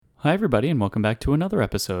Hi, everybody, and welcome back to another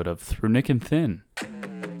episode of Through Nick and Thin.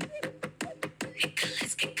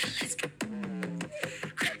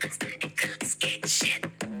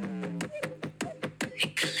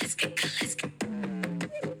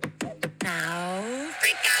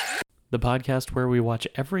 The podcast where we watch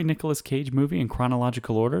every Nicolas Cage movie in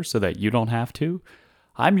chronological order so that you don't have to.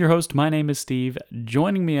 I'm your host. My name is Steve.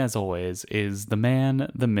 Joining me, as always, is the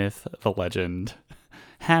man, the myth, the legend,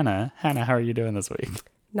 Hannah. Hannah, how are you doing this week?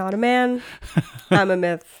 Not a man. I'm a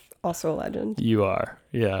myth, also a legend. You are.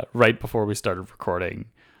 Yeah. Right before we started recording,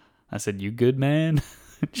 I said, "You good, man?"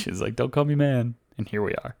 She's like, "Don't call me man." And here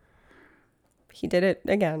we are. He did it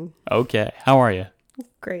again. Okay. How are you?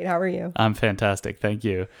 Great. How are you? I'm fantastic. Thank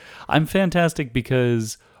you. I'm fantastic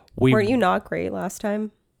because Weren't you not great last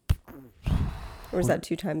time? Or was that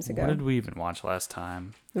 2 times ago? What did we even watch last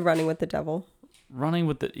time? The Running with the Devil.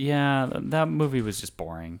 Yeah, that movie was just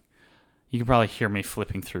boring. You can probably hear me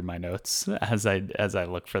flipping through my notes as I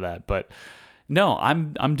look for that. But no,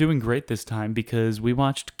 I'm doing great this time because we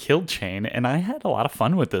watched Kill Chain and I had a lot of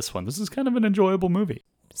fun with this one. This is kind of an enjoyable movie.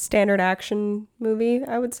 Standard action movie,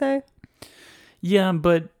 I would say. Yeah,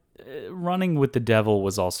 but Running with the Devil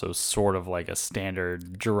was also sort of like a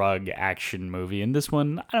standard drug action movie. And this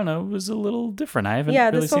one, I don't know, was a little different. I haven't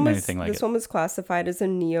really seen anything like it. This one was classified as a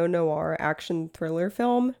neo-noir action thriller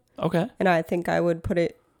film. Okay. And I think I would put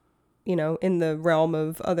it, in the realm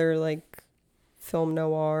of other like film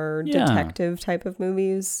noir, detective type of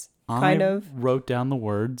movies. I wrote down the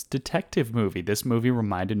words detective movie. This movie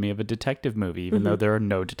reminded me of a detective movie, even though there are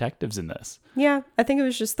no detectives in this. Yeah, I think it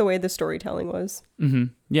was just the way the storytelling was. Mm-hmm.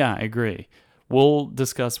 Yeah, I agree. We'll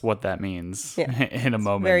discuss what that means in a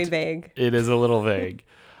moment. Very vague. It is a little vague.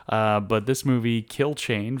 But this movie, Kill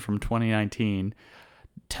Chain from 2019,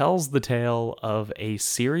 tells the tale of a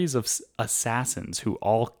series of assassins who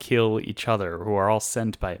all kill each other, who are all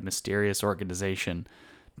sent by a mysterious organization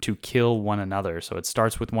to kill one another. So it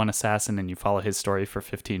starts with one assassin and you follow his story for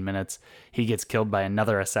 15 minutes. He gets killed by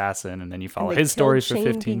another assassin and then you follow his story for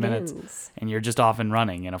 15 minutes. And you're just off and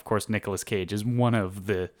running. And of course, Nicolas Cage is one of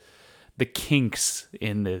the kinks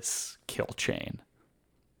in this kill chain.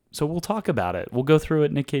 So we'll talk about it. We'll go through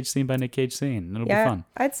it Nick Cage scene by Nick Cage scene. It'll be fun.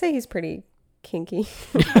 I'd say he's pretty kinky.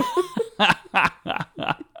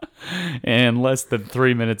 And less than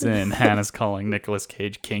 3 minutes in, Hannah's calling Nicolas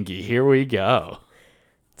Cage kinky. Here we go.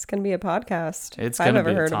 It's going to be a podcast. It's going to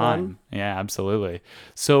be a time. Yeah, absolutely.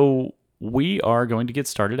 So we are going to get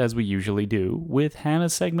started, as we usually do, with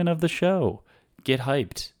Hannah's segment of the show. Get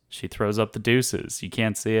hyped. She throws up the deuces. You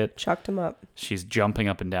can't see it. Chucked him up. She's jumping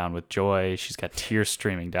up and down with joy. She's got tears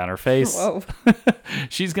streaming down her face. Whoa.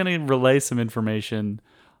 She's going to relay some information.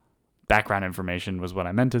 Background information was what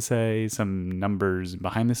I meant to say. Some numbers,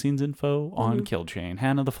 behind-the-scenes info on Kill Chain.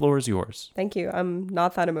 Hannah, the floor is yours. Thank you. I'm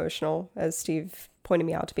not that emotional, as Steve pointed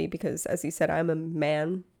me out to be, because, as he said, I'm a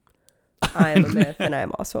man. I am a myth, and I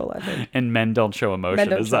am also a legend. And men don't show emotion.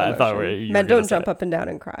 Men don't jump up and down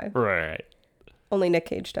and cry. Right. Only Nick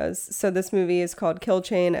Cage does. So this movie is called Kill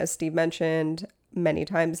Chain, as Steve mentioned many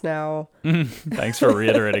times now. Thanks for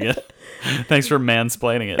reiterating it. Thanks for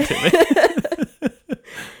mansplaining it to me.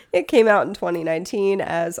 It came out in 2019,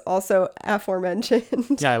 as also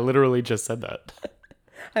aforementioned. Yeah, I literally just said that.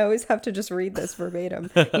 I always have to just read this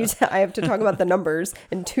verbatim. I have to talk about the numbers,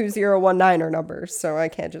 and 2019 are numbers, so I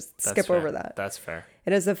can't just skip over that. That's fair.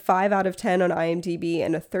 It has a 5 out of 10 on IMDb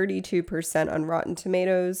and a 32% on Rotten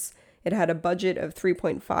Tomatoes. It had a budget of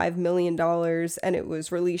 $3.5 million, and it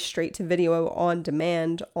was released straight to video on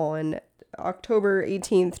demand on October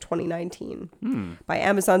 18th, 2019 by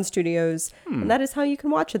Amazon Studios. And that is how you can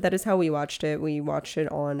watch it. That is how we watched it. We watched it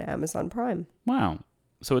on Amazon Prime. Wow.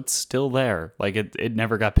 So it's still there. Like it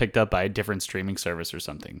never got picked up by a different streaming service or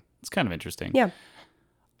something. It's kind of interesting. Yeah.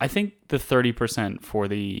 I think the 30% for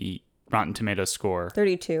the Rotten Tomatoes score.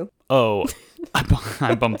 32. Oh,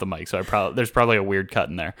 I bumped the mic, so there's probably a weird cut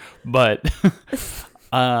in there. But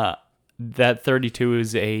that 32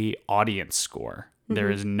 is a audience score. There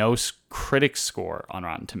is no critic score on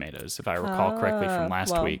Rotten Tomatoes, if I recall correctly from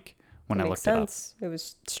last week when I looked it up. It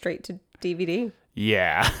was straight to DVD.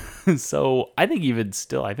 Yeah. So I think even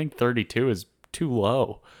still, I think 32 is too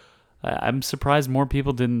low. I'm surprised more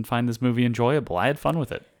people didn't find this movie enjoyable. I had fun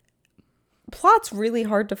with it. Plot's really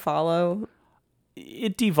hard to follow.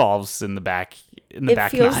 It devolves in the back.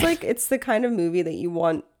 It feels like it's the kind of movie that you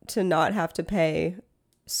want to not have to pay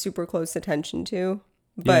super close attention to.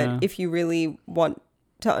 But if you really want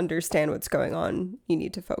to understand what's going on, you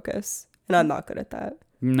need to focus. And I'm not good at that.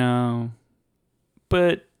 No.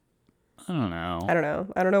 But I don't know. I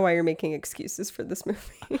don't know why you're making excuses for this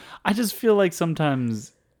movie. I just feel like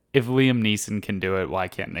sometimes if Liam Neeson can do it, why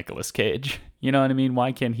can't Nicolas Cage? You know what I mean?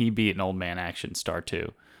 Why can't he be an old man action star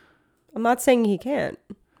too? I'm not saying he can't,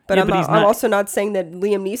 but Yeah, I'm but not, he's I'm not- also not saying that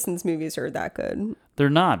Liam Neeson's movies are that good. They're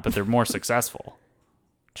not, but they're more successful.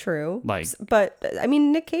 True. Like- But I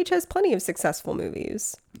mean, Nick Cage has plenty of successful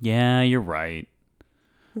movies. Yeah, you're right.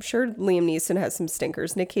 I'm sure Liam Neeson has some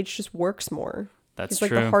stinkers. Nick Cage just works more. That's He's like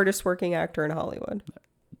true. the hardest working actor in Hollywood.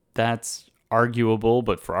 That's arguable,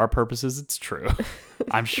 but for our purposes, it's true.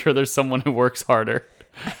 I'm sure there's someone who works harder.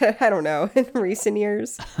 I don't know. In recent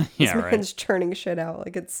years, Yeah, this right. man's churning shit out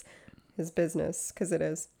like it's his business, because it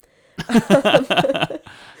is.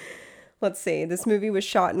 Let's see. This movie was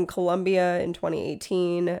shot in Colombia in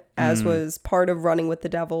 2018, as was part of Running with the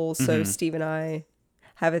Devil. So Steve and I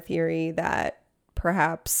have a theory that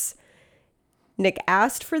perhaps Nick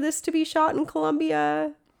asked for this to be shot in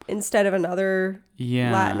Colombia instead of another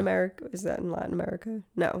Yeah. Latin America. Is that in Latin America?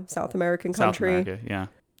 No, South American South country. America, yeah.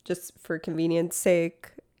 Just for convenience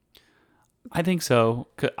sake. I think so.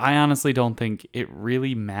 I honestly don't think it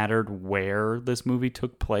really mattered where this movie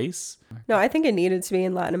took place. No, I think it needed to be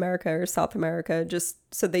in Latin America or South America, just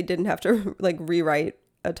so they didn't have to like rewrite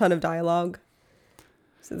a ton of dialogue.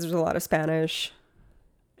 So there's a lot of Spanish.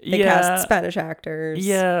 They cast Spanish actors.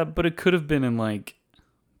 Yeah, but it could have been in like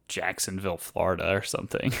Jacksonville, Florida or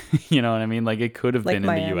something. You know what I mean? Like it could have Like been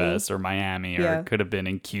Miami. in the US or Miami, or Yeah. it could have been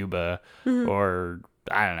in Cuba or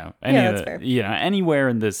I don't know. Yeah, that's of fair. You know, anywhere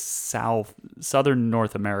in this southern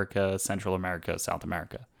North America, Central America, South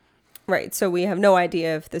America. Right. So we have no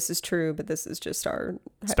idea if this is true, but this is just our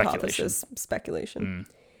Speculation. hypothesis, speculation.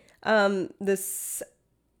 This,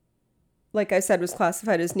 like I said, was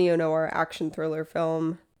classified as neo-noir action thriller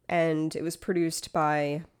film, and it was produced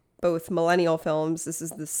by both Millennial Films. This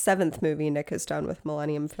is the 7th movie Nick has done with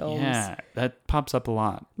Millennium Films. Yeah, that pops up a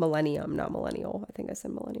lot. Millennium, not Millennial. I think I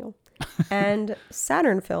said Millennial. And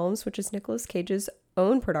Saturn Films, which is Nicolas Cage's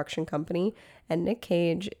own production company, and Nick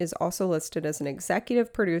Cage is also listed as an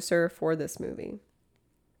executive producer for this movie.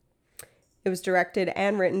 It was directed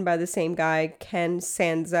and written by the same guy, Ken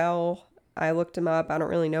Sanzel. I looked him up. I don't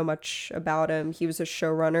really know much about him. He was a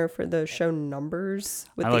showrunner for the show Numbers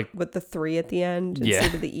with the 3 at the end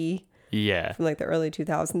instead of the E. Yeah. From like the early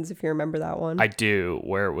 2000s, if you remember that one. I do,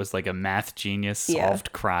 where it was like a math genius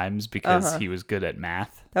solved crimes because he was good at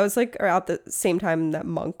math. That was like around the same time that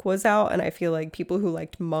Monk was out, and I feel like people who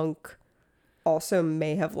liked Monk also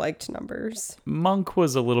may have liked Numbers. Monk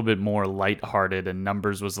was a little bit more lighthearted and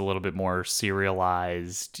Numbers was a little bit more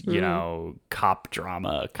serialized, you know, cop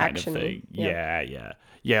drama kind Action-y, of thing. yeah.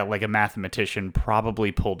 Yeah, like a mathematician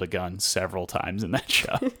probably pulled a gun several times in that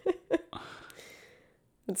show.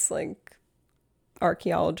 It's like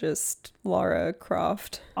archaeologist Lara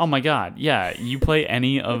Croft. Oh my god, yeah. You play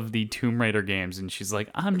any of the Tomb Raider games and she's like,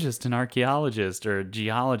 I'm just an archaeologist or a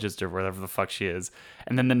geologist or whatever the fuck she is.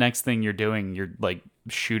 And then the next thing you're doing, you're like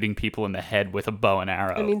shooting people in the head with a bow and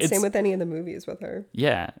arrow. I mean, same with any of the movies with her.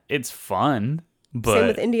 Yeah, it's fun, but Same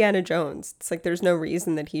with Indiana Jones. It's like there's no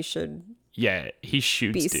reason that he should yeah, he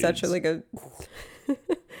shoots be dudes. such a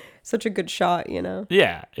such a good shot, you know?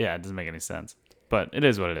 Yeah, it doesn't make any sense. But it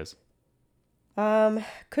is what it is.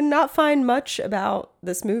 Could not find much about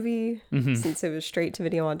this movie since it was straight to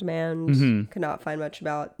video on demand. Could not find much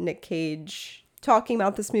about Nick Cage talking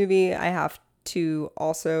about this movie. I have to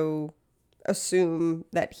also assume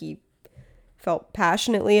that he felt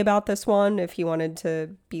passionately about this one if he wanted to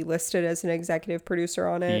be listed as an executive producer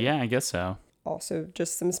on it. Yeah, I guess so. Also,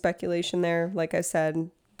 just some speculation there. Like I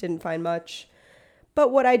said, didn't find much.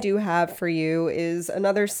 But what I do have for you is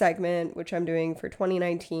another segment, which I'm doing for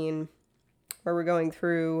 2019, where we're going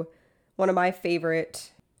through one of my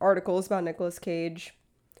favorite articles about Nicolas Cage.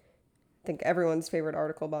 I think everyone's favorite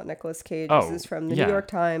article about Nicolas Cage. This is from the New York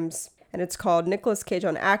Times, and it's called Nicolas Cage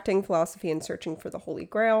on Acting, Philosophy, and Searching for the Holy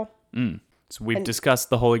Grail. So we've discussed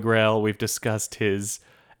the Holy Grail. We've discussed his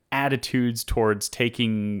attitudes towards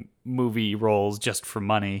taking movie roles just for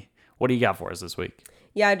money. What do you got for us this week?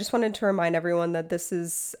 Yeah, I just wanted to remind everyone that this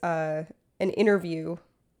is an interview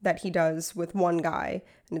that he does with one guy,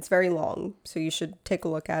 and it's very long, so you should take a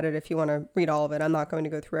look at it if you want to read all of it. I'm not going to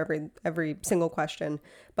go through every single question,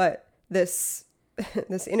 but this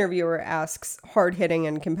interviewer asks hard-hitting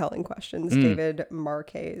and compelling questions. David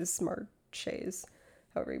Marchese,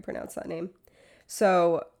 however you pronounce that name.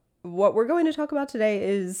 So what we're going to talk about today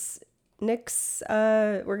is Nick's,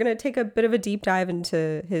 we're going to take a bit of a deep dive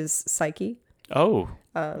into his psyche. Oh,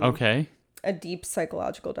 okay. A deep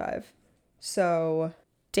psychological dive. So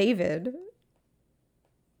David,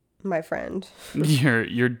 my friend,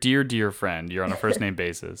 Your dear friend. You're on a first name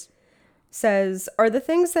basis. says, are the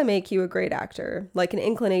things that make you a great actor, like an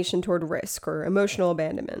inclination toward risk or emotional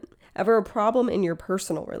abandonment, ever a problem in your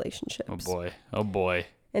personal relationships? Oh boy. Oh boy.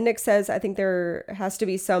 And Nick says, I think there has to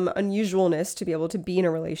be some unusualness to be able to be in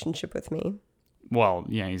a relationship with me. Well,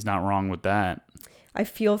 yeah, he's not wrong with that. I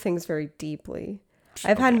feel things very deeply.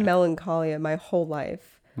 I've had melancholia my whole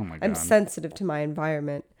life. Oh my God. I'm sensitive to my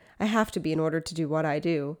environment. I have to be in order to do what I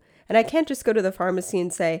do. And I can't just go to the pharmacy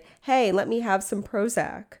and say, hey, let me have some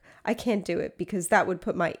Prozac. I can't do it because that would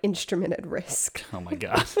put my instrument at risk. Oh my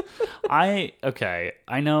God. I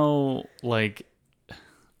know that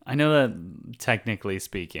technically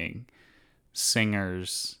speaking,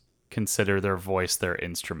 singers consider their voice their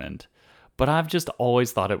instrument, but I've just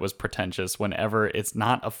always thought it was pretentious whenever it's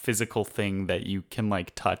not a physical thing that you can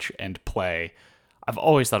like touch and play. I've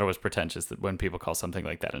always thought it was pretentious that when people call something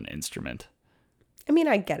like that an instrument. I mean,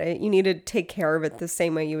 I get it. You need to take care of it the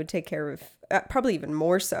same way you would take care of, probably even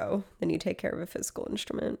more so than you take care of a physical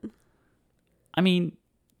instrument. I mean,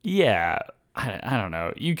 yeah, I don't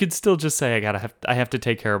know. You could still just say I have to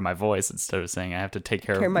take care of my voice instead of saying I have to take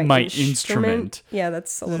care of my instrument. Yeah,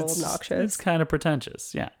 that's a little obnoxious. It's kind of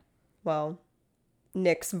pretentious, yeah. Well,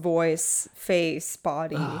 Nick's voice, face,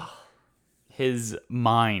 body. His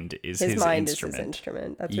mind is his mind instrument. Is his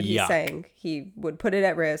instrument. That's what he's saying. He would put it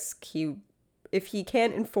at risk. If he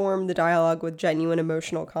can't inform the dialogue with genuine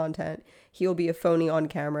emotional content, he'll be a phony on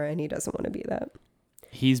camera, and he doesn't want to be that.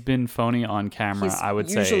 He's been phony on camera, I would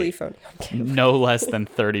usually say, phony on camera. No less than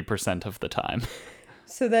 30% of the time.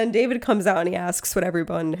 So then David comes out and he asks what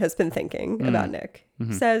everyone has been thinking about Nick.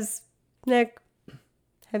 Mm-hmm. Says, Nick,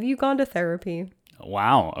 have you gone to therapy?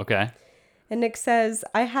 Wow, okay. And Nick says,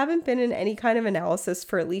 I haven't been in any kind of analysis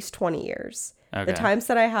for at least 20 years. Okay. The times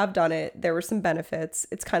that I have done it, there were some benefits.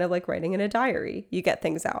 It's kind of like writing in a diary. You get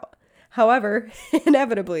things out. However,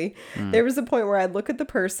 inevitably, there was a point where I'd look at the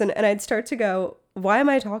person and I'd start to go, why am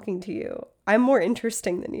I talking to you? I'm more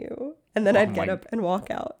interesting than you. And then I'd get up and walk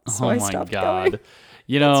out. So I stopped going.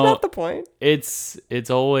 You know, that's not the point. It's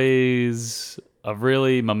always a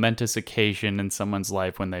really momentous occasion in someone's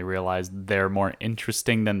life when they realize they're more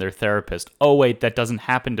interesting than their therapist. Oh, wait, that doesn't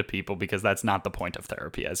happen to people because that's not the point of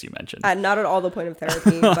therapy, as you mentioned. Not at all the point of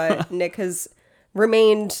therapy, but Nick has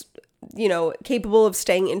remained, capable of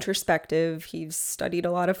staying introspective. He's studied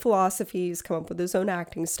a lot of philosophies, come up with his own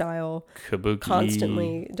acting style. Kabuki.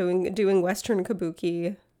 Constantly doing Western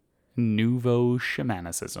kabuki. Nouveau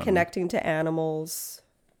shamanicism. Connecting to animals.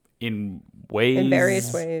 In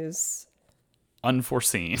various ways.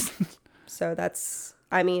 Unforeseen. So if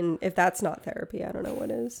that's not therapy, I don't know what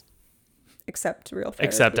is. Except real therapy.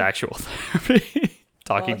 Except actual therapy.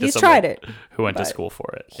 Talking to he's someone tried it, who went to school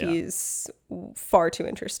for it. He's far too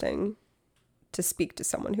interesting to speak to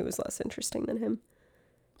someone who is less interesting than him.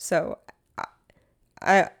 So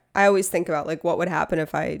I always think about like what would happen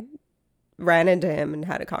if I ran into him and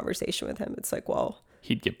had a conversation with him. It's like, well,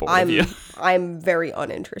 he'd get bored of you. I'm very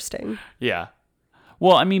uninteresting. Yeah.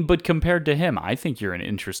 Well, I mean, but compared to him, I think you're an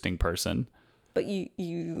interesting person. But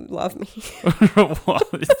you love me. Well,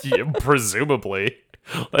 yeah, presumably.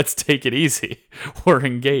 Let's take it easy. We're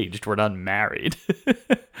engaged. We're not married.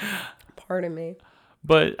 Pardon me.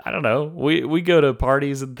 But I don't know. We go to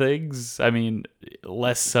parties and things. I mean,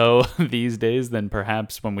 less so these days than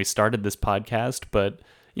perhaps when we started this podcast. But,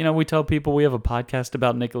 we tell people we have a podcast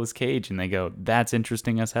about Nicolas Cage and they go, that's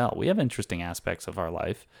interesting as hell. We have interesting aspects of our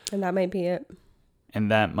life. And that might be it. And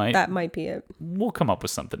that might be it. We'll come up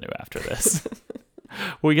with something new after this.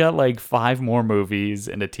 We got like 5 more movies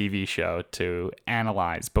and a TV show to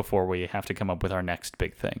analyze before we have to come up with our next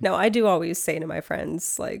big thing. No, I do always say to my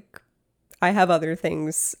friends, like, I have other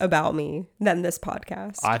things about me than this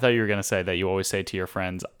podcast. I thought you were going to say that you always say to your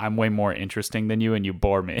friends, I'm way more interesting than you and you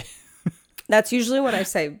bore me. That's usually what I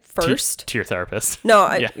say first. To your therapist.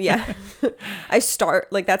 No, yeah. I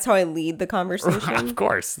start, like, that's how I lead the conversation. Of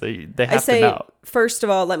course. They have to know. First of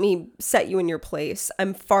all, let me set you in your place.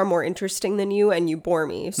 I'm far more interesting than you and you bore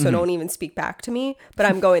me, so don't even speak back to me. But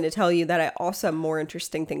I'm going to tell you that I also have more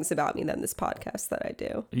interesting things about me than this podcast that I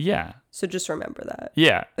do. Yeah. So just remember that.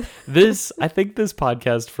 Yeah. I think this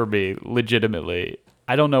podcast for me, legitimately,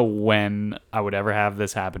 I don't know when I would ever have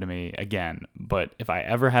this happen to me again, but if I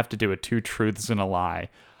ever have to do a 2 truths and a lie,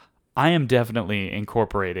 I am definitely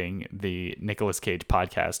incorporating the Nicolas Cage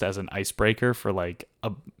podcast as an icebreaker for like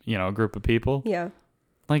a group of people. Yeah.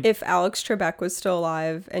 Like if Alex Trebek was still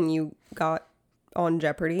alive and you got on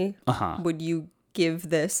Jeopardy, would you give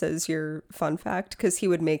this as your fun fact? Because he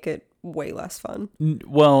would make it way less fun.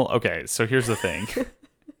 Well, okay, so here's the thing.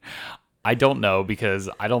 I don't know because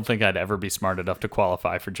I don't think I'd ever be smart enough to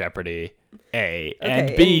qualify for Jeopardy. A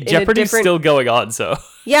and B, in a Jeopardy's different- still going on, so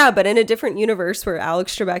Yeah, but in a different universe where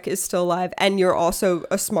Alex Trebek is still alive and you're also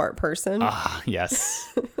a smart person.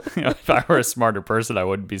 yes. If I were a smarter person, I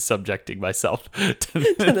wouldn't be subjecting myself to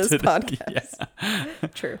this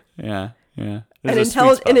podcast. True. Yeah. An There's a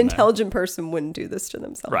sweet spot in there. intelligent person wouldn't do this to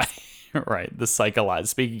themselves. Right. Right. The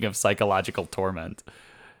speaking of psychological torment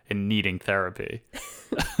and needing therapy.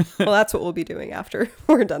 Well, that's what we'll be doing after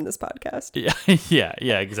we're done this podcast.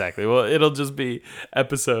 Yeah, exactly. Well, it'll just be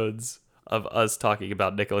episodes of us talking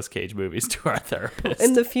about Nicolas Cage movies to our therapist.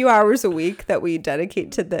 In the few hours a week that we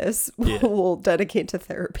dedicate to this, we'll dedicate to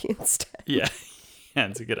therapy instead. Yeah,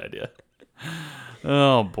 it's a good idea.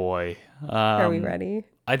 Oh, boy. Are we ready?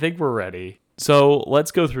 I think we're ready. So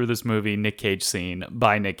let's go through this movie Nick Cage scene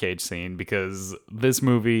by Nick Cage scene because this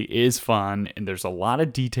movie is fun and there's a lot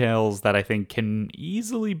of details that I think can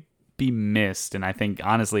easily be missed. And I think,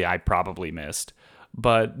 honestly, I probably missed.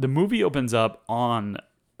 But the movie opens up on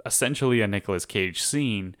essentially a Nicolas Cage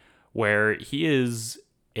scene where he is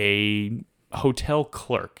a hotel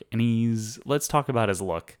clerk and let's talk about his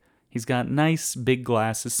look. He's got nice big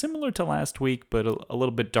glasses, similar to last week, but a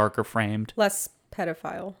little bit darker framed. Less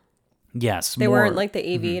pedophile. Yes. They weren't like the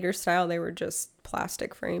aviator style. They were just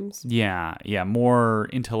plastic frames. Yeah. More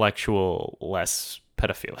intellectual, less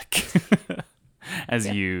pedophilic. As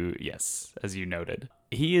you noted.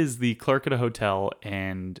 He is the clerk at a hotel,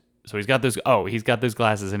 and so he's got those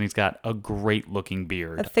glasses, and he's got a great looking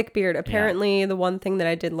beard. A thick beard. Apparently, the one thing that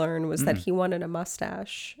I did learn was that he wanted a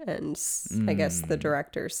mustache, and I guess the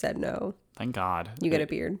director said no. Thank God. You get a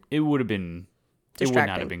beard. It would have been Distracting. It would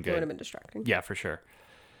not have been good. It would have been distracting. Yeah, for sure.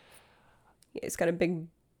 Yeah, he's got a big,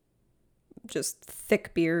 just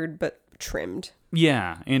thick beard, but trimmed.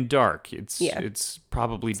 Yeah, and dark. It's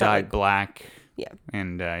probably dyed black. Yeah.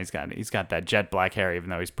 And he's got that jet black hair, even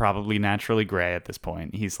though he's probably naturally gray at this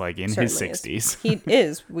point. He's like in his 60s. He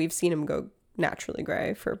is. We've seen him go naturally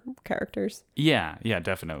gray for characters. Yeah,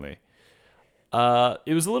 definitely.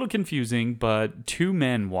 It was a little confusing, but two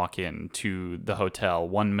men walk into the hotel,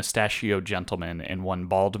 one mustachioed gentleman and one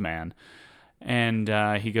bald man. And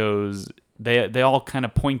he goes, they all kind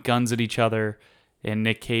of point guns at each other, and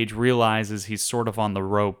Nick Cage realizes he's sort of on the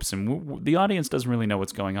ropes, and the audience doesn't really know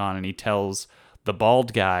what's going on, and he tells the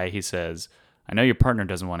bald guy, he says, I know your partner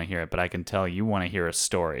doesn't want to hear it, but I can tell you want to hear a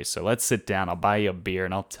story, so let's sit down, I'll buy you a beer,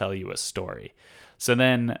 and I'll tell you a story. So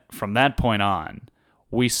then, from that point on,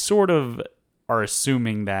 we sort of are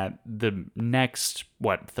assuming that the next,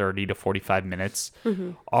 30 to 45 minutes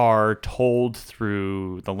are told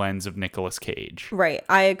through the lens of Nicolas Cage. Right.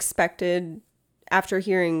 I expected, after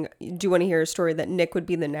hearing, do you want to hear a story, that Nick would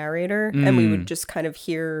be the narrator, and we would just kind of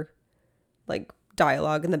hear, like,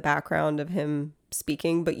 dialogue in the background of him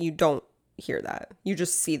speaking, but you don't hear that. You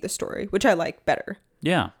just see the story, which I like better.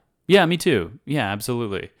 Yeah, me too. Yeah,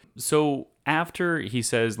 absolutely. So after he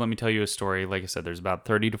says, let me tell you a story, like I said, there's about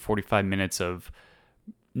 30 to 45 minutes of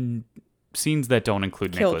scenes that don't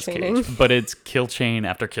include Nicolas Cage, but it's kill chain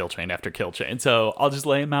after kill chain after kill chain. So I'll just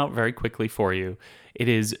lay them out very quickly for you. It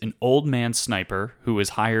is an old man sniper who is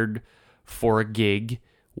hired for a gig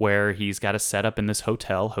where he's got to set up in this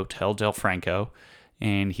Hotel Del Franco,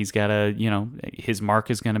 and he's got to, his mark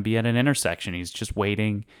is going to be at an intersection. He's just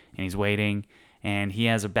waiting, and he's waiting, and he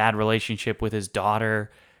has a bad relationship with his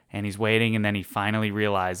daughter, and he's waiting, and then he finally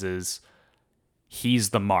realizes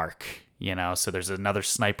he's the mark, so there's another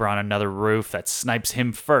sniper on another roof that snipes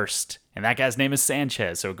him first, and that guy's name is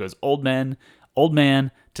Sanchez. So it goes old man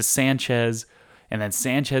to Sanchez, and then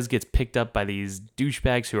Sanchez gets picked up by these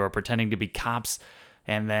douchebags who are pretending to be cops,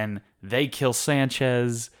 and then they kill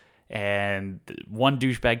Sanchez, and one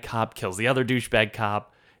douchebag cop kills the other douchebag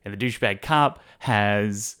cop, and the douchebag cop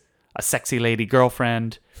has a sexy lady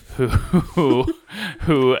girlfriend who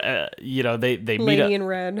they meet Lady in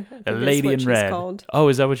Red. A lady in red. Called. Oh,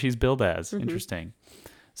 is that what she's billed as? Mm-hmm. Interesting.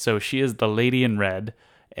 So she is the Lady in Red,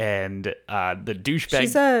 and the douchebag.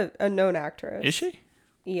 She's a known actress. Is she?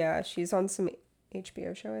 Yeah, she's on some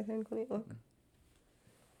HBO show, I think. Let me look.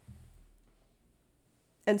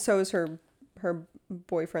 And so is her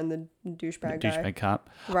boyfriend, the douchebag guy. Douchebag cop.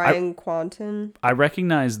 Ryan Quanten. I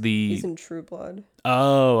recognize He's in True Blood.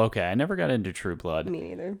 Oh, okay. I never got into True Blood. Me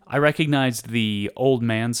neither. I recognized the old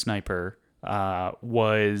man sniper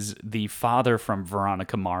was the father from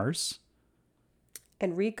Veronica Mars.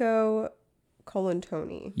 Enrico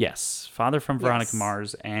Colantoni. Yes, father from Veronica Yes,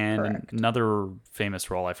 Mars, and correct. another famous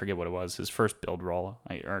role. I forget what it was. His first build role,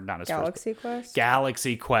 or not his Galaxy Quest? first.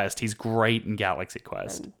 Galaxy Quest. He's great in Galaxy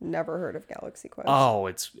Quest. Never heard of Galaxy Quest. Oh,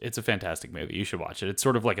 it's a fantastic movie. You should watch it. It's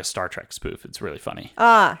sort of like a Star Trek spoof. It's really funny.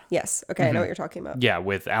 Ah, yes. Okay, I know what you're talking about. Yeah,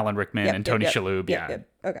 with Alan Rickman Yep, and yep, Tony yep, Shalhoub. yep, Yeah, yep.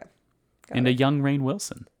 Okay. Got and it. a young Rainn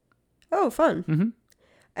Wilson. Oh, fun.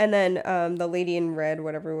 And then the lady in red,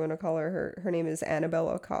 whatever we want to call her name is Annabelle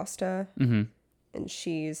Acosta. Mm-hmm. And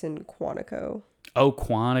she's in Quantico. Oh,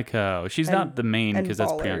 Quantico. She's not the main And because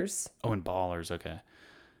that's Ballers. Oh, and Ballers. Okay.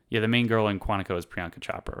 Yeah, the main girl in Quantico is Priyanka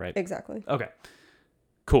Chopra, right? Exactly. Okay.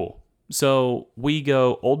 Cool. So we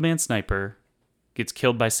go Old Man Sniper gets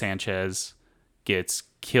killed by Sanchez, gets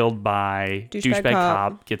killed by Douchebag douchebag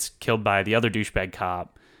cop. cop, gets killed by the other douchebag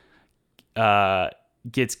cop,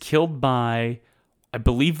 gets killed by, I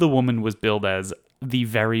believe the woman was billed as the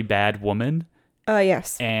very bad woman,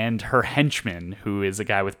 Yes. and her henchman, who is a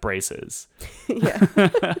guy with braces. Yeah.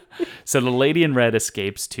 So the lady in red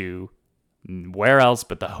escapes to where else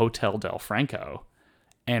but the Hotel Del Franco,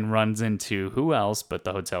 and runs into who else but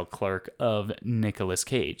the hotel clerk of Nicolas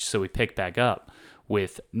Cage. So we pick back up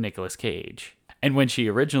with Nicolas Cage. And when she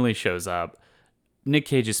originally shows up, Nick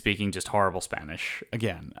Cage is speaking just horrible Spanish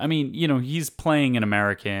again. I mean, you know, he's playing an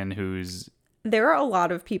American who's... There are a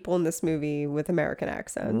lot of people in this movie with American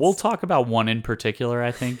accents. We'll talk about one in particular,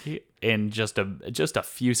 I think, in just a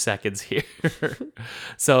few seconds here.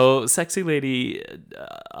 So, sexy lady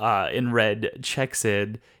in red checks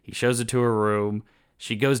in. He shows her to her room.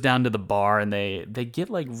 She goes down to the bar, and they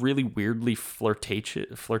get like really weirdly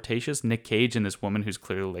flirtatious. Nick Cage and this woman who's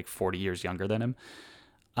clearly like 40 years younger than him.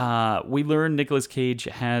 We learn Nicolas Cage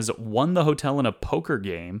has won the hotel in a poker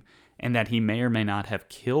game, and that he may or may not have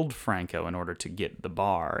killed Franco in order to get the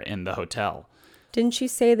bar in the hotel. Didn't she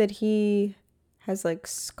say that he has like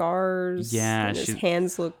scars? Yeah, and his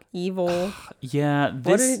hands look evil. Yeah,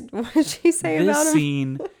 What did she say about this him?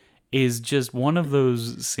 scene is just one of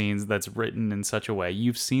those scenes that's written in such a way.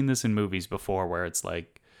 You've seen this in movies before where it's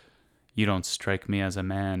like, you don't strike me as a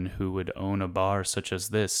man who would own a bar such as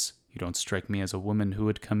this. You don't strike me as a woman who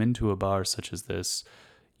would come into a bar such as this.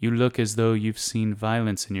 You look as though you've seen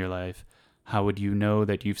violence in your life. How would you know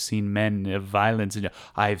that you've seen men of violence?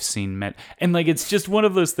 I've seen men. And like, it's just one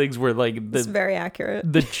of those things where like It's very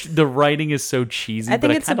accurate. the writing is so cheesy. I think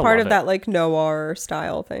but it's a kinda part love of it. that like noir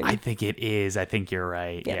style thing. I think it is. I think you're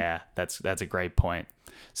right. Yeah. Yeah, that's a great point.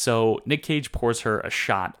 So Nick Cage pours her a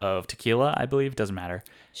shot of tequila, I believe. Doesn't matter.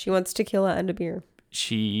 She wants tequila and a beer.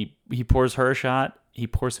 He pours her a shot. He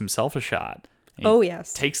pours himself a shot. He Oh,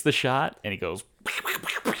 yes. takes the shot and he goes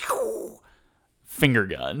finger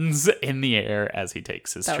guns in the air as he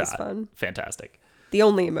takes his That shot. was fun. Fantastic. The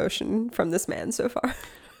only emotion from this man so far.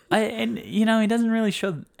 And you know, he doesn't really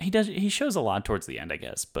show. He shows a lot towards the end, I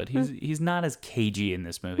guess, but he's not as cagey in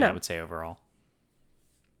this movie. No. I would say overall.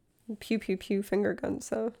 Pew pew pew finger guns.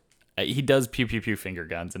 So He does pew pew pew finger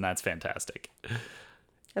guns, and that's fantastic.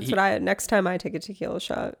 that's what I next time I take a tequila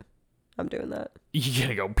shot, I'm doing that. You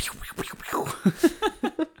gotta go pew, pew, pew,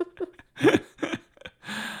 pew.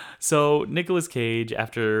 So Nicolas Cage,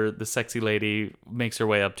 after the sexy lady makes her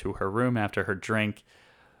way up to her room after her drink,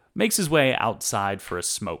 makes his way outside for a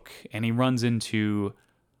smoke, and he runs into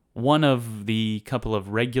one of the couple of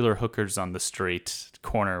regular hookers on the street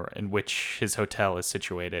corner in which his hotel is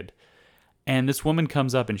situated. And this woman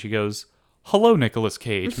comes up and she goes, "Hello, Nicolas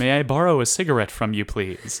Cage. May I borrow a cigarette from you,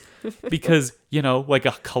 please?" Because, you know, like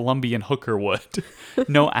a Colombian hooker would.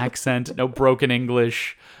 No accent, no broken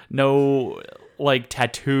English, no, like,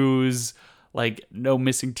 tattoos, like, no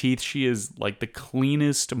missing teeth. She is, like, the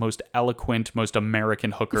cleanest, most eloquent, most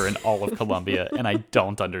American hooker in all of Colombia, and I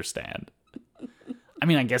don't understand. I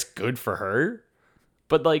mean, I guess good for her,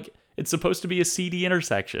 but, like, it's supposed to be a seedy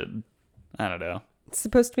intersection. I don't know. It's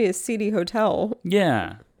supposed to be a seedy hotel.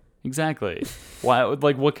 Yeah, exactly. Why?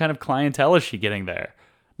 Like, what kind of clientele is she getting there?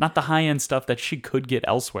 Not the high-end stuff that she could get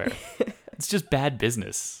elsewhere. It's just bad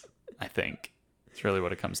business, I think. It's really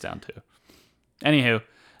what it comes down to. Anywho,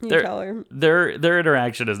 You tell her. their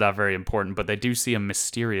interaction is not very important, but they do see a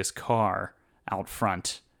mysterious car out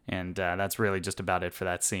front, and that's really just about it for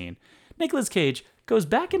that scene. Nicolas Cage goes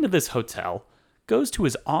back into this hotel, goes to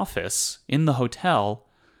his office in the hotel.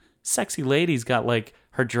 Sexy lady's got, like,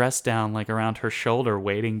 her dress down, like, around her shoulder,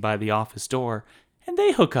 waiting by the office door, and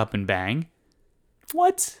they hook up and bang.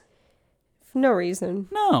 What? For no reason.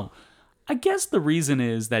 No. I guess the reason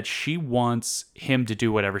is that she wants him to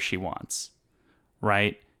do whatever she wants,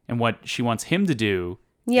 right? And what she wants him to do...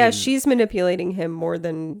 Yeah, she's manipulating him more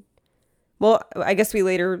than... Well, I guess we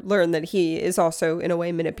later learn that he is also, in a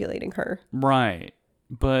way, manipulating her. Right.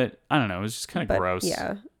 But I don't know. It was just kind of But gross.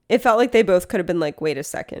 yeah, it felt like they both could have been like, wait a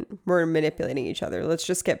second, we're manipulating each other. Let's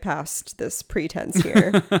just get past this pretense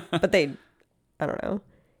here. But I don't know.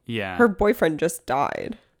 Yeah. Her boyfriend just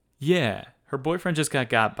died. Yeah. Her boyfriend just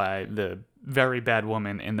got by the very bad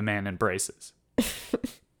woman in The Man in Braces.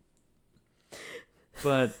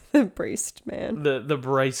 But The braced man. the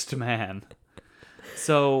braced man.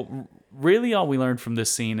 So really all we learned from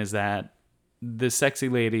this scene is that the sexy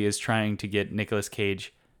lady is trying to get Nicolas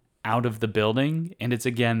Cage out of the building, and it's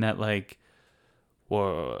again that like,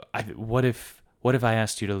 well, what if I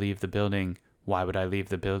asked you to leave the building? Why would I leave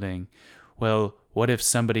the building? Well, what if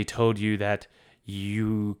somebody told you that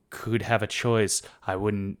you could have a choice? I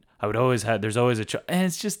would always have, there's always a choice. And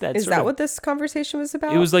it's just that Is sort that of, what this conversation was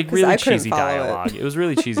about? it was like 'Cause really I couldn't cheesy follow dialogue. It was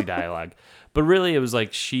really cheesy dialogue. But really it was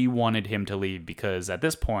like she wanted him to leave because at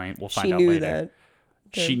this point, we'll find She out knew later.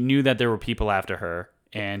 She knew that there were people after her,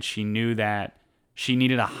 and she knew that she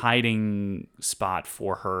needed a hiding spot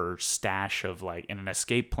for her stash of like and an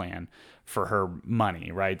escape plan for her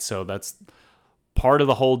money, right? So that's part of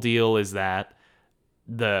the whole deal is that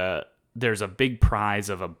there's a big prize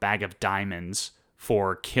of a bag of diamonds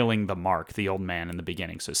for killing the Mark, the old man in the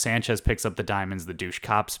beginning. So Sanchez picks up the diamonds, the douche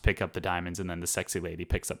cops pick up the diamonds, and then the sexy lady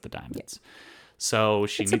picks up the diamonds. Yeah. So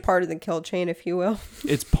it's a part of the kill chain, if you will.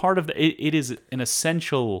 It's part of it is an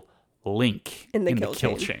essential link in the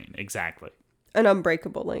kill chain. Exactly. An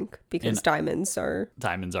unbreakable link because diamonds are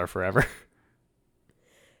forever.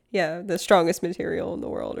 Yeah, the strongest material in the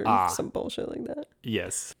world or some bullshit like that.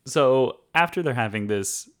 Yes. So after they're having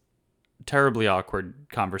this terribly awkward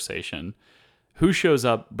conversation, who shows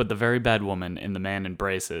up but the very bad woman in The Man in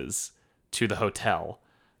Braces to the hotel?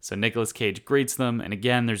 So Nicolas Cage greets them, and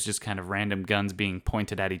again, there's just kind of random guns being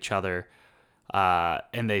pointed at each other.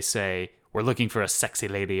 And they say, "We're looking for a sexy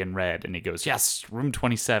lady in red." And he goes, "Yes, room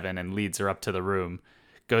 27," and leads her up to the room.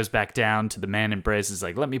 Goes back down to The Man in Braces,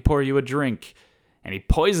 like, "Let me pour you a drink." And he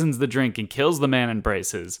poisons the drink and kills the Man in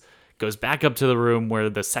Braces. Goes back up to the room where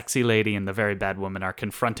the sexy lady and the very bad woman are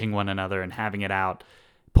confronting one another and having it out.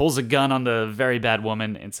 Pulls a gun on the very bad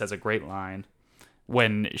woman and says a great line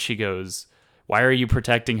when she goes, "Why are you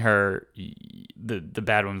protecting her?" The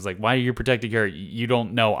bad woman's like, "Why are you protecting her? You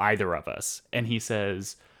don't know either of us." And he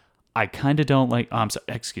says, "I kind of don't like..." Oh, I'm sorry.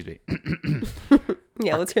 Excuse me.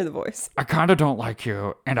 Yeah, let's hear the voice. "I kind of don't like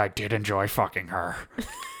you, and I did enjoy fucking her."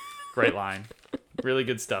 Great line. Really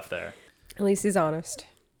good stuff there. At least he's honest.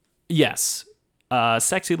 Yes.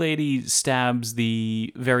 Sexy lady stabs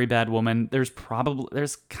the very bad woman. There's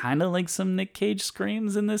kind of like some Nick Cage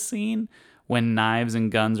screams in this scene when knives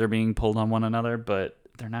and guns are being pulled on one another, but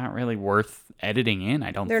they're not really worth editing in,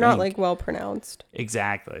 I don't think. They're not like well pronounced.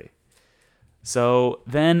 Exactly. So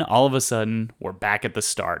then all of a sudden we're back at the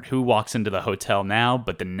start. Who walks into the hotel now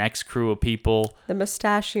but the next crew of people? The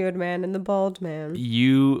mustachioed man and the bald man.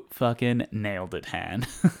 You fucking nailed it, Han.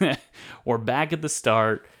 We're back at the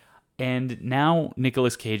start. And now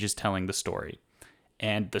Nicolas Cage is telling the story.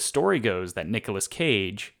 And the story goes that Nicolas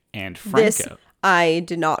Cage and Franco... This I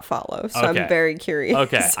did not follow, so Okay. I'm very curious.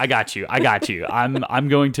 Okay, I got you. I'm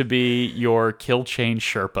going to be your kill chain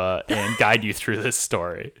Sherpa and guide you through this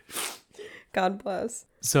story. God bless.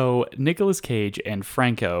 So Nicolas Cage and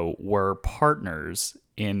Franco were partners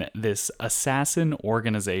in this assassin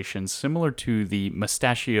organization similar to the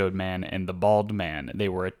mustachioed man and the bald man. They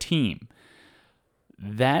were a team.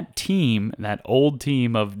 That team, that old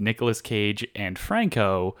team of Nicolas Cage and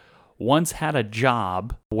Franco, once had a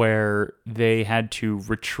job where they had to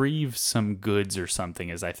retrieve some goods or something,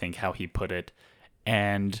 is I think how he put it.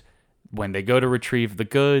 And when they go to retrieve the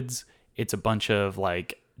goods, it's a bunch of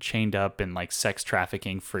like chained up and like sex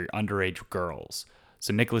trafficking for underage girls.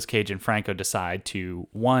 So Nicolas Cage and Franco decide to,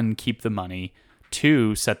 1, keep the money,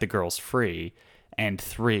 2, set the girls free, and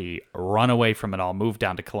 3, run away from it all, move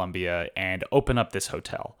down to Colombia, and open up this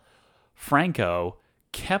hotel. Franco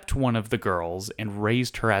kept one of the girls and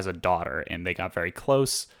raised her as a daughter, and they got very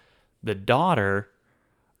close. The daughter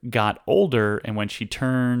got older, and when she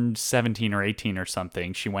turned 17 or 18 or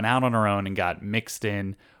something, she went out on her own and got mixed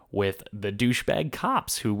in with the douchebag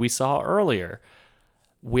cops who we saw earlier.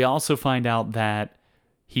 We also find out that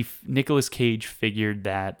Nicolas Cage figured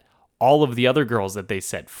that all of the other girls that they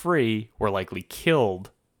set free were likely killed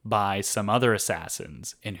by some other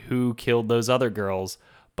assassins. And who killed those other girls?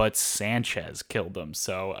 But Sanchez killed them.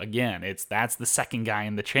 So again, that's the second guy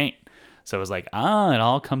in the chain. So it was like, it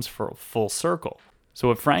all comes for full circle. So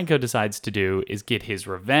what Franco decides to do is get his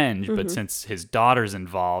revenge, but since his daughter's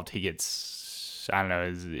involved, he gets, I don't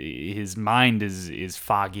know, his mind is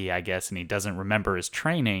foggy, I guess, and he doesn't remember his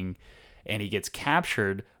training, and he gets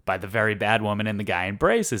captured by the very bad woman and the guy in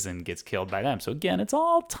braces and gets killed by them. So again, it's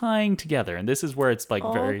all tying together. And this is where it's like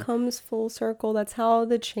All comes full circle. That's how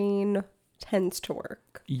the chain tends to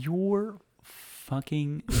work. You're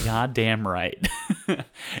fucking goddamn right.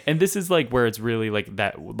 And this is like where it's really like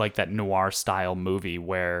that noir style movie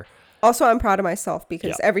where... Also, I'm proud of myself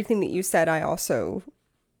because Yeah. everything that you said, I also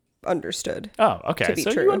understood. Oh, okay. To be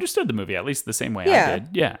So true. you understood the movie at least the same way Yeah. I did.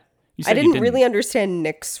 Yeah. You I said you didn't really understand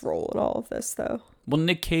Nick's role in all of this, though. Well,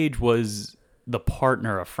 Nick Cage was the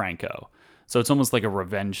partner of Franco. So it's almost like a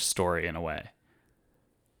revenge story in a way.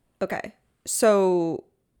 Okay. So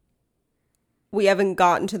we haven't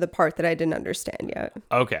gotten to the part that I didn't understand yet.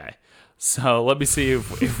 Okay. So let me see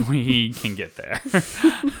if we can get there.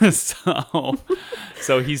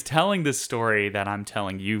 So he's telling this story that I'm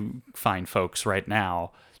telling you fine folks right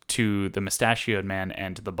now to the mustachioed man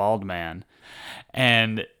and to the bald man.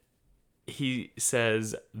 And he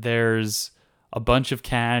says, there's a bunch of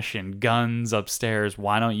cash and guns upstairs.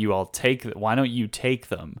 Why don't you take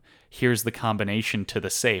them? Here's the combination to the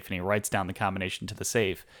safe. And he writes down the combination to the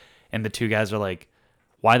safe. And the two guys are like,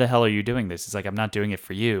 why the hell are you doing this? He's like, I'm not doing it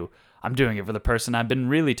for you. I'm doing it for the person I've been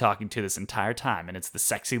really talking to this entire time. And it's the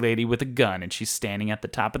sexy lady with a gun. And she's standing at the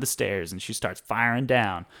top of the stairs and she starts firing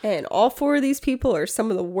down. And all four of these people are some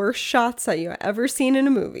of the worst shots that you've ever seen in a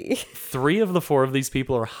movie. 3 of the 4 of these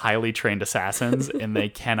people are highly trained assassins and they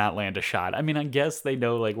cannot land a shot. I mean, I guess they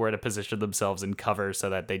know like where to position themselves in cover so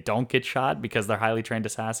that they don't get shot because they're highly trained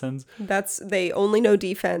assassins. They only know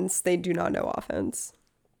defense. They do not know offense.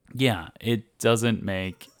 Yeah, it doesn't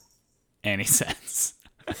make any sense.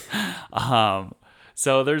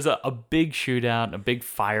 So there's a big shootout, a big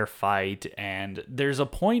firefight, and there's a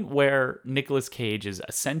point where Nicolas Cage is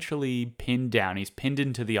essentially pinned down. He's pinned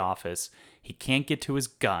into the office. He can't get to his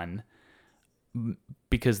gun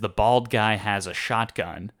because the bald guy has a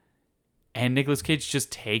shotgun, and Nicolas Cage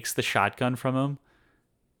just takes the shotgun from him,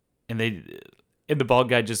 and the bald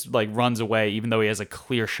guy just like runs away, even though he has a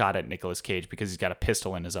clear shot at Nicolas Cage because he's got a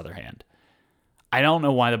pistol in his other hand. I don't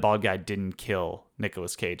know why the bald guy didn't kill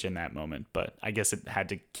Nicolas Cage in that moment, but I guess it had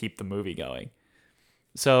to keep the movie going.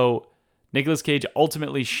 So Nicolas Cage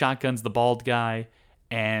ultimately shotguns the bald guy,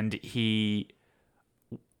 and he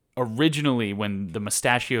originally, when the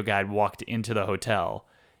mustachio guy walked into the hotel,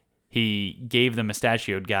 he gave the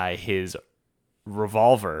mustachioed guy his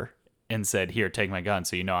revolver and said, here, take my gun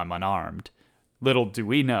so you know I'm unarmed. Little do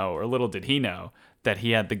we know, or little did he know, that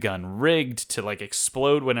he had the gun rigged to like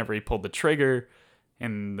explode whenever he pulled the trigger,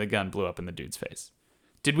 and the gun blew up in the dude's face.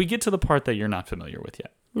 Did we get to the part that you're not familiar with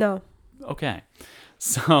yet? No. Okay.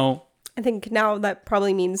 So I think now that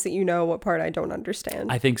probably means that you know what part I don't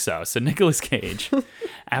understand. I think so. So Nicolas Cage,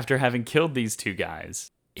 after having killed these 2 guys,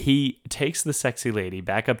 he takes the sexy lady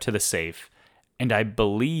back up to the safe, and I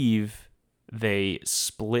believe they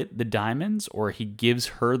split the diamonds, or he gives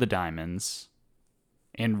her the diamonds.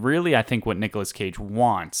 And really, I think what Nicolas Cage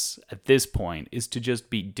wants at this point is to just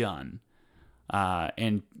be done.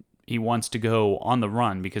 And he wants to go on the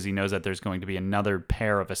run because he knows that there's going to be another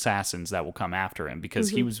pair of assassins that will come after him because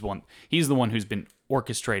he's the one who's been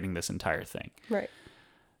orchestrating this entire thing. Right.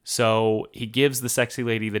 So he gives the sexy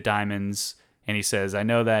lady the diamonds and he says, I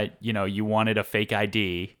know that, you wanted a fake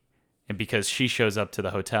ID. And because she shows up to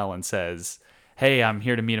the hotel and says, hey, I'm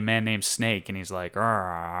here to meet a man named Snake. And he's like,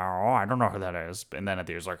 I don't know who that is. And then at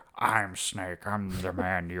the end, he's like, I'm Snake. I'm the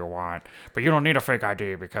man you want. But you don't need a fake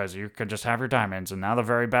ID because you can just have your diamonds. And now the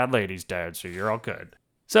very bad lady's dead, so you're all good.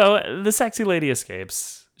 So the sexy lady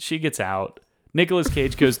escapes. She gets out. Nicolas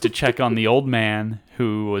Cage goes to check on the old man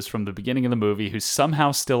who was from the beginning of the movie, who's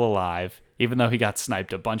somehow still alive, even though he got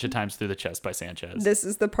sniped a bunch of times through the chest by Sanchez. This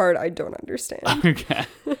is the part I don't understand. Okay.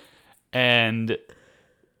 And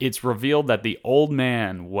it's revealed that the old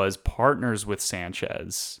man was partners with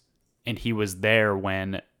Sanchez, and he was there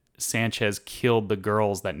when Sanchez killed the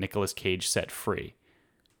girls that Nicolas Cage set free.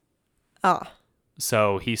 Ah.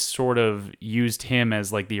 So he sort of used him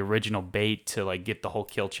as like the original bait to like get the whole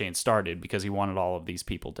kill chain started because he wanted all of these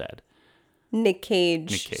people dead. Nick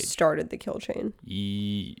Cage started the kill chain.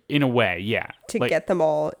 In a way, yeah. To get them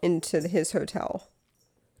all into his hotel.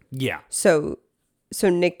 Yeah. So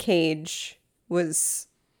Nick Cage was...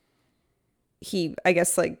 he, I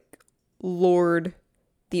guess, like, lured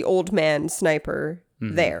the old man sniper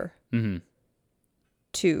there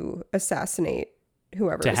to assassinate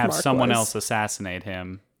whoever his mark was. To have someone else assassinate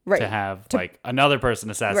him. Right. To have, like, another person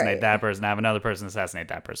assassinate that person, have another person assassinate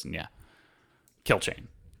that person, yeah. Kill chain.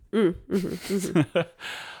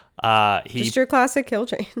 Just your classic kill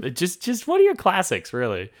chain. just what are your classics,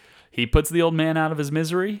 really? He puts the old man out of his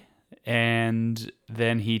misery, And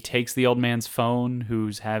then he takes the old man's phone,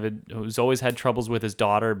 who's always had troubles with his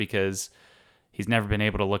daughter because he's never been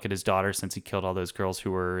able to look at his daughter since he killed all those girls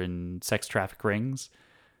who were in sex traffic rings.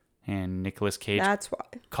 And Nicolas Cage That's why.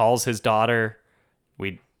 calls his daughter.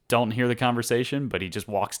 We don't hear the conversation, but he just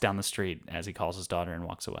walks down the street as he calls his daughter and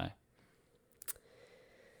walks away.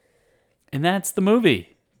 And that's the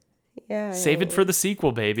movie. Yeah. Save it for the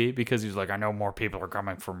sequel, baby, because he's like, I know more people are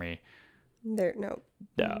coming for me. No.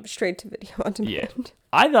 No. Straight to video on demand. Yeah.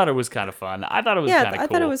 I thought it was kind of fun. I thought it was kind of cool. I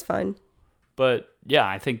thought it was fun. But yeah,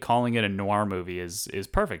 I think calling it a noir movie is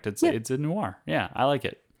perfect. It's a noir. Yeah, I like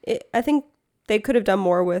it. I think they could have done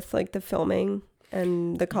more with like the filming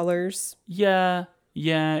and the colors. Yeah,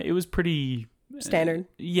 it was pretty Standard.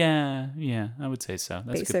 Yeah, I would say so.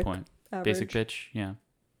 That's a good point. Average. Basic bitch. Yeah.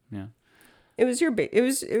 It was your it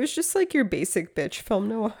was just like your basic bitch film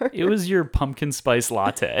noir. It was your pumpkin spice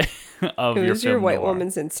latte of It your was film your white noir.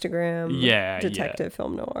 woman's Instagram. Detective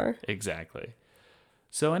film noir. Exactly.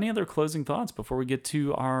 So, any other closing thoughts before we get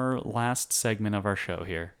to our last segment of our show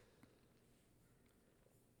here?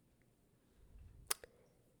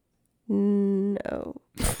 No.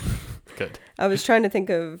 Good. I was trying to think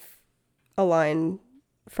of a line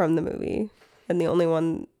from the movie, and the only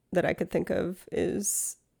one that I could think of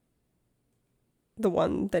is the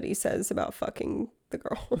one that he says about fucking the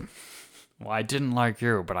girl. Well, I didn't like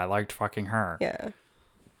you, but I liked fucking her. Yeah.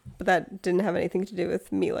 But that didn't have anything to do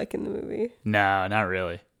with me liking the movie. No, not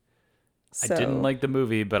really. So, I didn't like the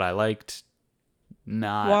movie, but I liked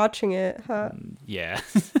not watching it. Huh? Yeah.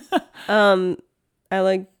 I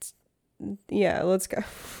liked. Yeah, let's go.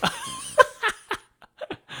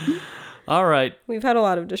 All right. We've had a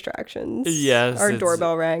lot of distractions. Yes, Our it's-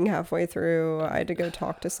 doorbell rang halfway through. I had to go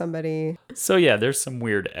talk to somebody. So yeah, there's some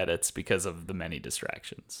weird edits because of the many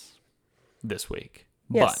distractions this week.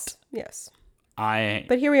 Yes. Yes. But I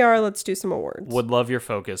But here we are. Let's do some awards. would love your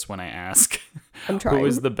focus when I ask I'm trying. who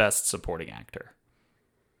is the best supporting actor?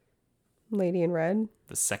 Lady in Red.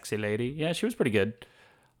 The sexy lady? Yeah, she was pretty good.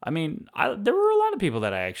 I mean, there were a lot of people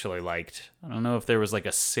that I actually liked. I don't know if there was like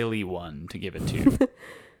a silly one to give it to.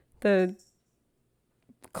 The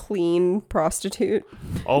clean prostitute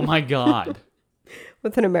Oh my God.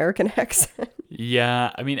 with an American accent.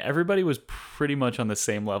 Yeah, I mean, everybody was pretty much on the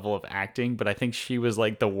same level of acting, but I think she was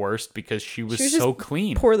like the worst because she was was so just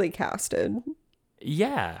clean. Poorly casted.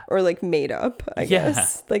 Yeah. Or like made up, I Yeah.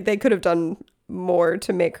 guess. Like they could have done more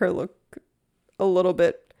to make her look a little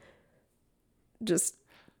bit just.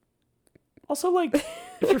 Also, like,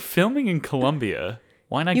 if you're filming in Colombia,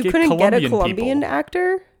 why not You get couldn't Colombian get a Colombian people?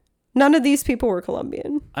 actor? None of these people were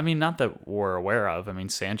Colombian. I mean, not that we're aware of. I mean,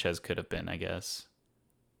 Sanchez could have been, I guess.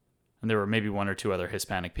 And there were maybe one or two other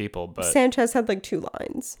Hispanic people, but Sanchez had like 2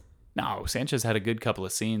 lines. no, Sanchez had a good couple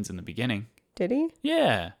of scenes in the beginning. Did he?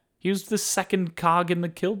 Yeah. He was the second cog in the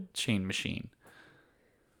kill chain machine.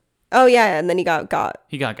 Oh, yeah. And then he got.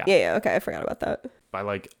 He got Yeah. Okay. I forgot about that. by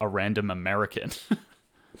like a random American.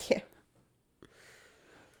 Yeah.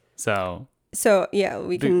 So, So, yeah,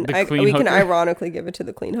 we can the clean we can hooker? ironically give it to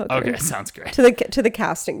the clean hooker. okay, sounds great. To the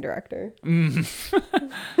casting director.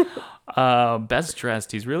 Best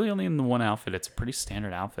dressed. He's really only in the one outfit. It's a pretty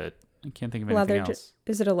standard outfit. I can't think of anything else.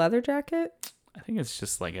 Is it a leather jacket? I think it's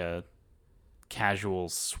just like a casual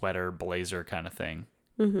sweater blazer kind of thing.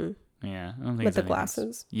 Mm-hmm. Yeah, I don't think With it's the anything else.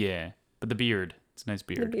 glasses. Yeah, but the beard. It's a nice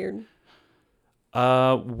The beard. beard.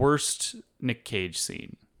 Worst Nick Cage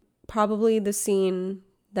scene. Probably the scene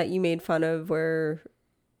that you made fun of where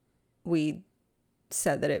we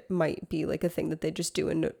said that it might be like a thing that they just do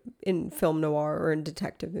in film noir or in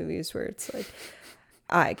detective movies where it's like,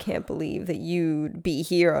 I can't believe that you'd be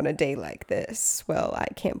here on a day like this. Well, I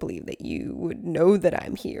can't believe that you would know that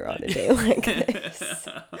I'm here on a day like this.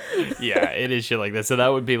 Yeah, it is shit like this. So that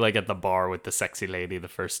would be like at the bar with the sexy lady the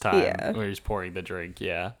first time Yeah. where he's pouring the drink.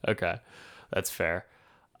 Yeah, okay. That's fair.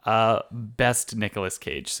 Best Nicolas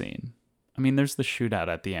Cage scene. I mean, there's the shootout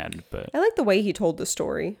at the end, but I like the way he told the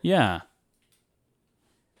story. yeah.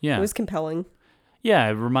 Yeah. It was compelling. Yeah,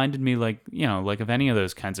 it reminded me like of any of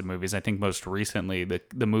those kinds of movies. I think most recently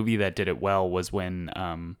the movie that did it well was when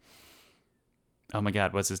oh my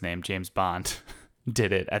God, what's his name? James Bond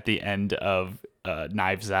did it at the end of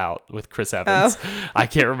Knives Out with Chris Evans. I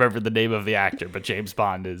can't remember the name of the actor, but James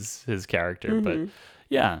Bond is his character. But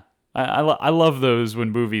yeah, I love those when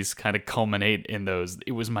movies kind of culminate in those.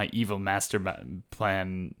 It was my evil master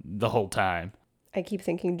plan the whole time. I keep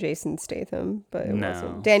thinking Jason Statham, but it No.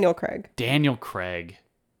 wasn't. Daniel Craig. Daniel Craig.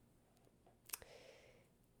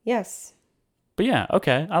 Yes. But yeah,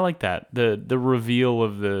 okay, I like that. The reveal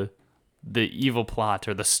of the the evil plot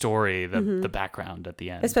or the story, the background at the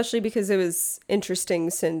end. Especially because it was interesting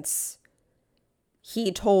since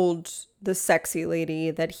he told the sexy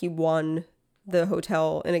lady that he won the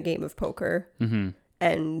hotel in a game of poker. Mm-hmm.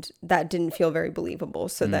 And that didn't feel very believable.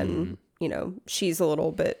 So then, she's a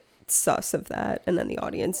little bit sus of that. And then the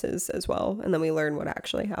audience is as well. And then we learn what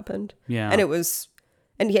actually happened. Yeah. And it was,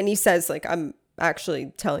 and he says, like, I'm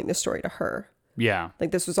actually telling the story to her. Yeah. Like,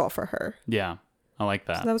 this was all for her. Yeah. I like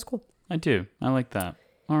that. So that was cool. I do. I like that.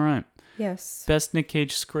 All right. Yes. Best Nick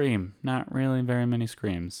Cage scream. Not really very many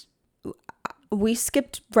screams. We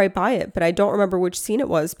skipped right by it, but I don't remember which scene it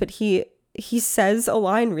was. But he says a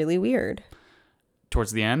line really weird.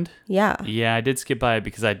 Towards the end? Yeah. Yeah, I did skip by it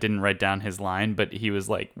because I didn't write down his line, but he was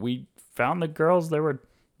like, we found the girls, they were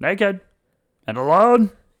naked and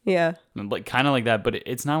alone. Yeah. Like kind of like that, but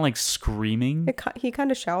it's not like screaming. He kind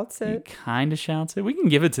of shouts He it. kind of shouts it. We can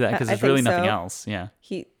give it to that because I there's really think nothing so. else. Yeah.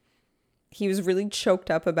 He was really choked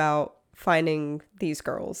up about finding these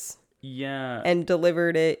girls Yeah. and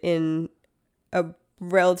delivered it in a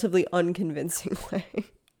relatively unconvincing way.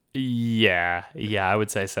 Yeah, I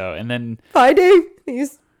would say so. And then Finding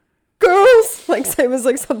these girls, like it was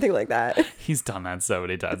like something like that. he's done that so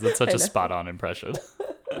many times. That's such I a know. spot on impression.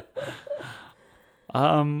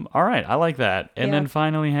 All right, I like that. And Yeah. then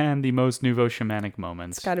finally, hand the most nouveau shamanic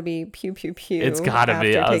moments. It's got to be pew pew pew. It's gotta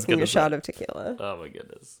be. I after was taking gonna a say. shot of tequila. Oh my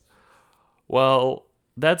goodness. Well,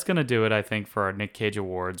 that's gonna do it, I think, for our Nick Cage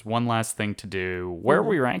Awards. One last thing to do. Where are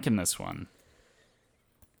we ranking this one?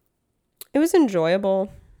 It was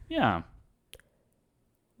enjoyable. Yeah.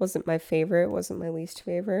 Wasn't my favorite. Wasn't my least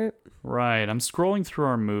favorite. Right. I'm scrolling through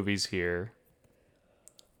our movies here.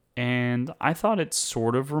 And I thought it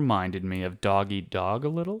sort of reminded me of Dog Eat Dog a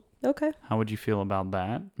little. Okay. How would you feel about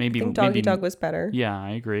that? Maybe I think Dog Eat Dog was better. Yeah, I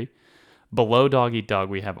agree. Below Dog Eat Dog,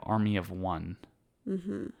 we have Army of One.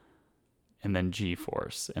 Mm-hmm. And then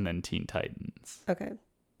G-Force, and then Teen Titans. Okay.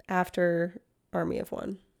 After Army of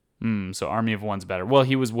One. So Army of One's better. Well,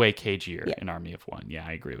 he was way cagier Yeah. in Army of One. Yeah,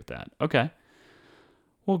 I agree with that. Okay.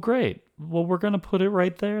 Well, great. Well, we're going to put it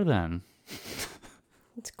right there then.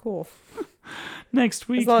 It's cool. Next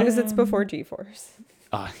week. As long as it's before G-Force.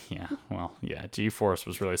 Yeah. Well, yeah. G-Force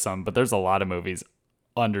was really something, but there's a lot of movies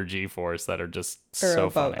under G-Force that are just Or so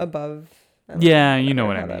above. funny. above Yeah, you know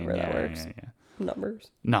what I however mean. that Yeah, works. yeah.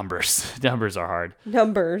 Numbers. Numbers are hard.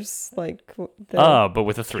 Numbers. Like the But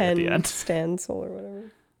with a 3 at the 10 end. Stancil or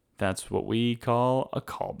whatever. That's what we call a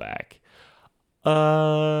callback.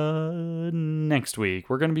 Next week,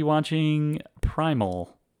 we're going to be watching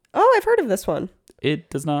Primal. Oh, I've heard of this one.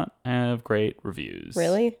 It does not have great reviews.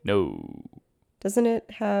 Really? No. Doesn't it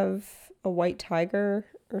have a white tiger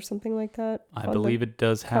or something like that? I believe it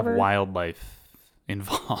does have cover? wildlife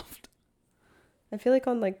involved. I feel like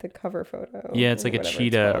on like the cover photo. Yeah, it's or like a whatever it's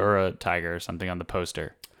cheetah called. or a tiger or something on the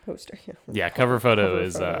poster. Poster. Yeah. Yeah, cover photo Cover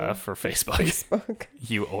is photo. for Facebook. Facebook.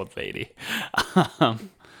 You old lady.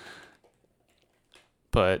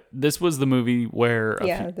 But this was the movie where...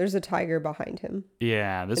 Yeah, there's a tiger behind him.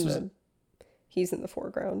 Yeah, this was... He's in the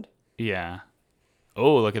foreground. Yeah.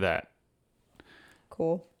 Oh, look at that.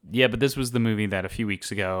 Cool. Yeah, but this was the movie that a few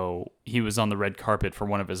weeks ago, he was on the red carpet for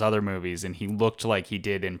one of his other movies, and he looked like he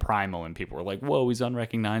did in Primal, and people were like, whoa, he's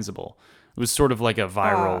unrecognizable. It was sort of like a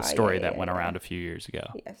viral story that went around a few years ago.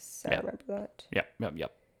 Yes, I remember that.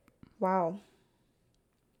 Yep. Wow.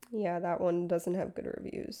 Yeah, that one doesn't have good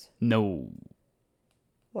reviews. No.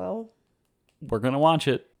 Well. We're going to watch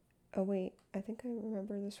it. Oh, wait. I think I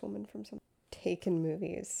remember this woman from some Taken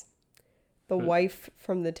movies. The wife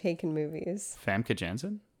from the Taken movies. Famke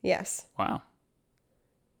Janssen? Yes. Wow.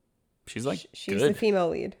 She's like She's good. the female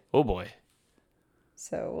lead. Oh, boy.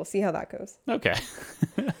 So we'll see how that goes. Okay.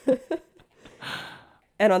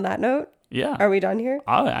 And on that note, Yeah. are we done here?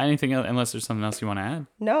 Anything else, unless there's something else you want to add?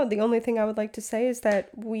 No, the only thing I would like to say is that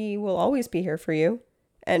we will always be here for you.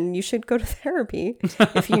 And you should go to therapy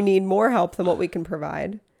if you need more help than what we can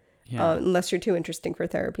provide. Yeah. Unless you're too interesting for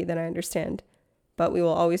therapy, then I understand. But we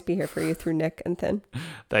will always be here for you through Nick and Thin.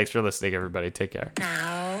 Thanks for listening, everybody. Take care.